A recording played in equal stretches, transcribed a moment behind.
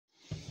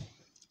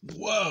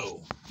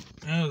Whoa,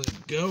 how's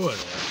it going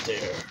out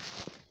there?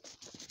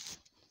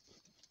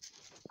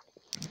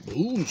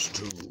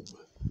 BoozeTube,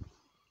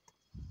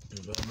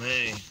 if I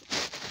may.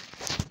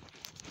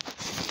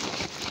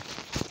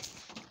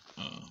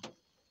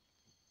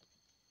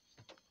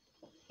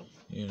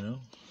 You know,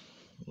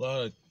 a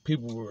lot of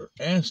people were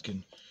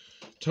asking,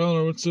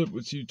 Tyler, what's up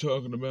with you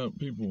talking about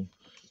people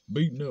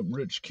beating up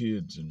rich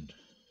kids and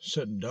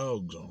setting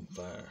dogs on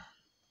fire?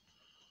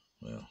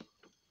 Well,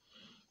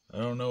 I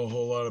don't know a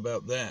whole lot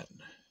about that,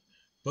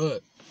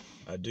 but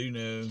I do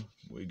know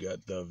we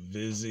got the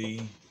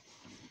Vizzy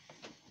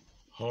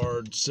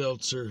hard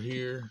seltzer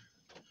here,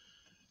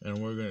 and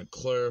we're going to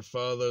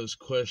clarify those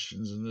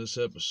questions in this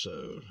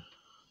episode.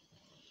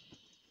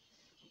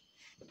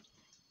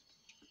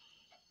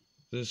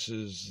 This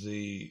is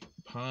the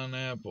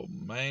pineapple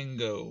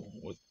mango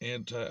with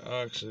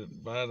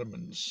antioxidant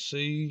vitamin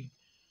C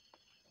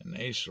and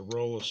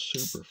acerola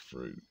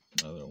superfruit.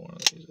 Another one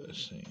of these I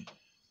see.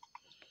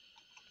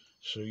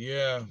 So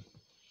yeah,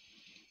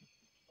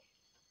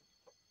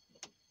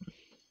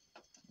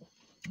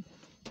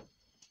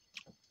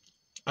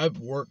 I've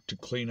worked to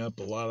clean up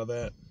a lot of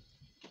that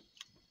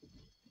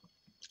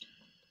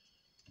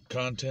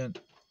content,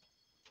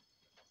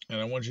 and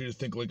I want you to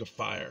think like a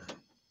fire.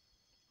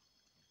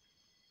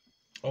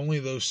 Only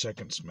those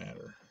seconds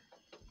matter,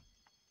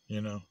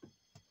 you know?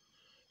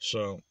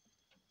 So,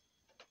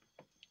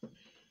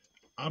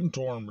 I'm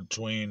torn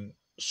between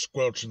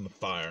squelching the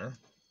fire.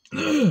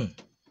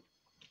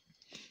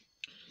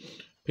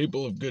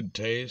 People of good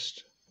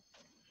taste.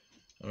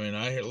 I mean,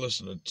 I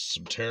listen to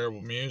some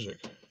terrible music,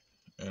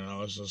 and I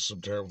listen to some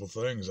terrible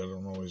things. I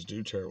don't always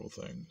do terrible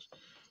things,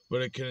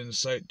 but it can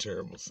incite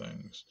terrible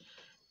things,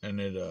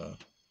 and it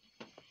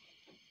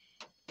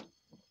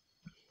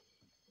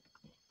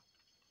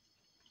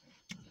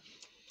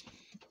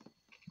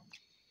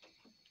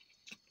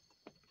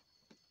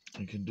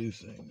can do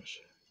things.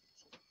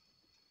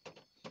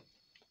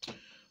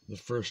 The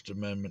First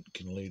Amendment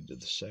can lead to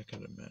the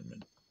Second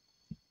Amendment.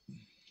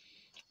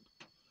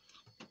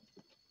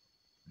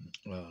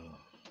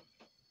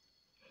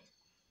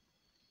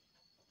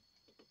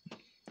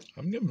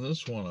 I'm giving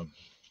this one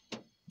a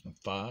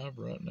 5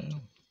 right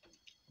now.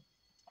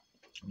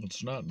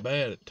 It's not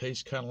bad. It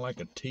tastes kind of like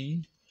a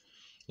tea,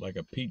 like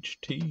a peach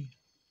tea.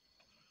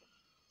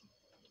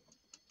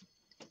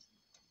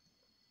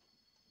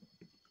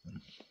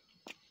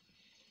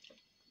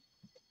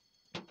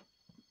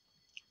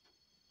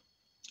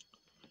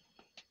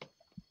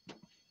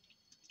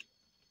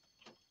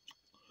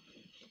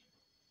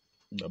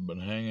 I've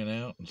been hanging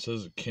out. It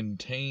says it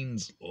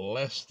contains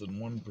less than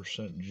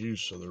 1%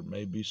 juice, so there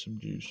may be some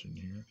juice in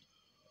here.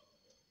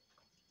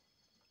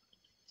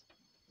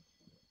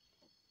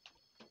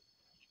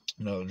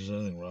 Not that there's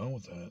anything wrong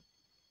with that.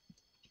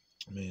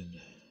 I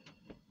mean,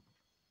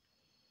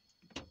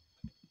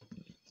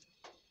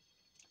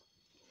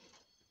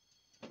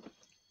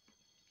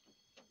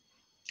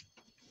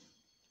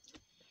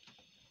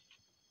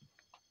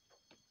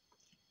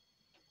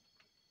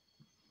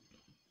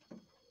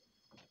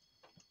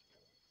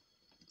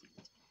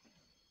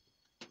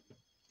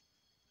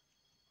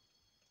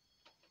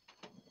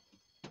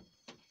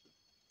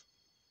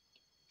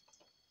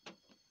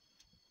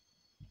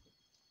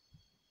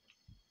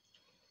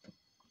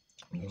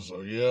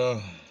 so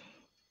yeah,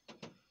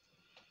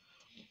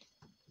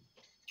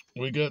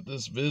 we got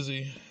this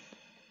Vizzy,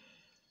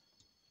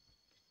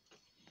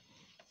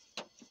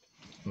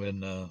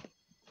 and I'm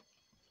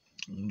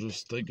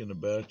just thinking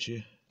about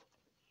you.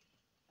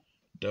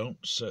 Don't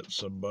set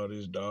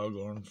somebody's dog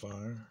on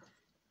fire.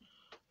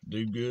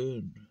 Do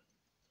good.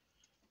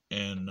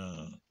 And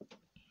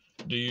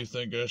do you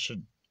think I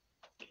should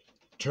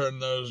turn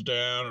those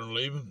down or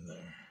leave them there?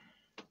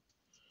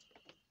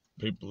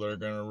 People are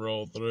going to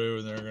roll through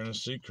and they're going to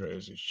see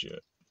crazy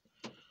shit.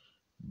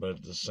 But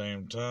at the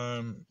same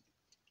time,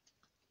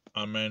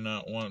 I may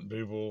not want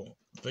people...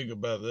 Think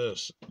about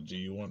this. Do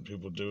you want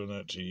people doing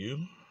that to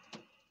you?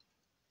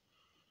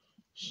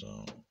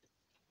 So,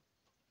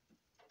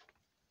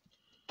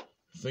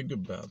 think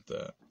about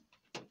that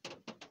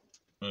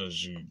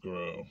as you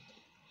grow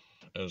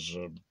as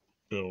a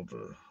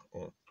builder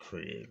or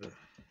creator.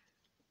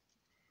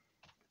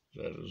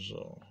 That is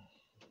all.